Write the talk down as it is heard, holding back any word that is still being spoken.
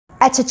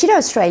At Shichida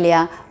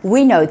Australia,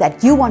 we know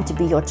that you want to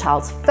be your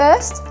child's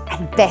first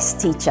and best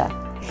teacher.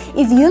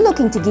 If you're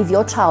looking to give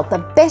your child the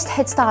best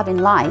head start in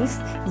life,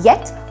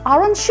 yet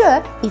are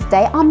unsure if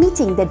they are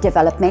meeting their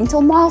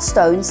developmental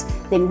milestones,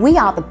 then we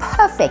are the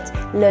perfect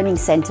learning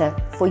centre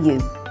for you.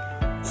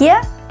 Here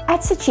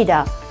at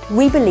Shichida,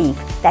 we believe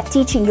that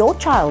teaching your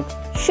child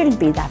shouldn't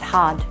be that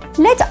hard.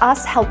 Let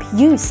us help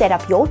you set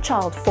up your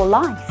child for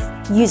life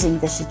using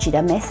the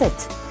Shichida method,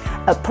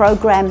 a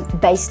program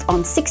based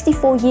on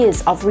 64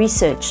 years of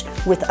research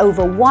with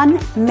over 1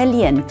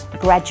 million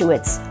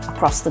graduates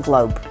across the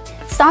globe.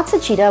 Start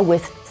Shichida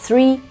with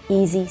 3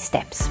 easy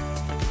steps.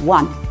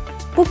 1.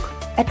 Book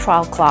a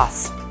trial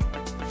class.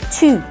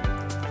 2.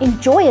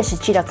 Enjoy a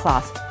Shichida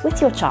class with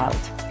your child.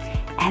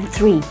 And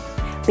 3.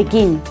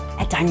 Begin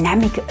a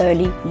dynamic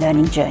early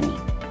learning journey.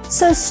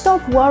 So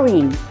stop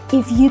worrying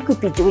if you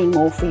could be doing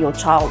more for your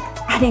child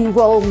and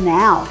enroll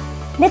now.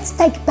 Let's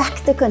take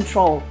back the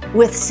control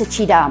with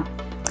Shichida.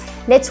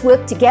 Let's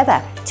work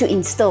together to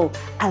instill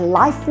a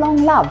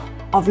lifelong love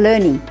of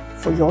learning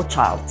for your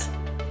child.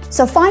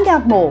 So find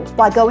out more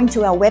by going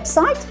to our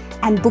website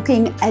and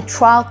booking a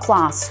trial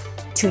class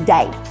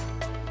today.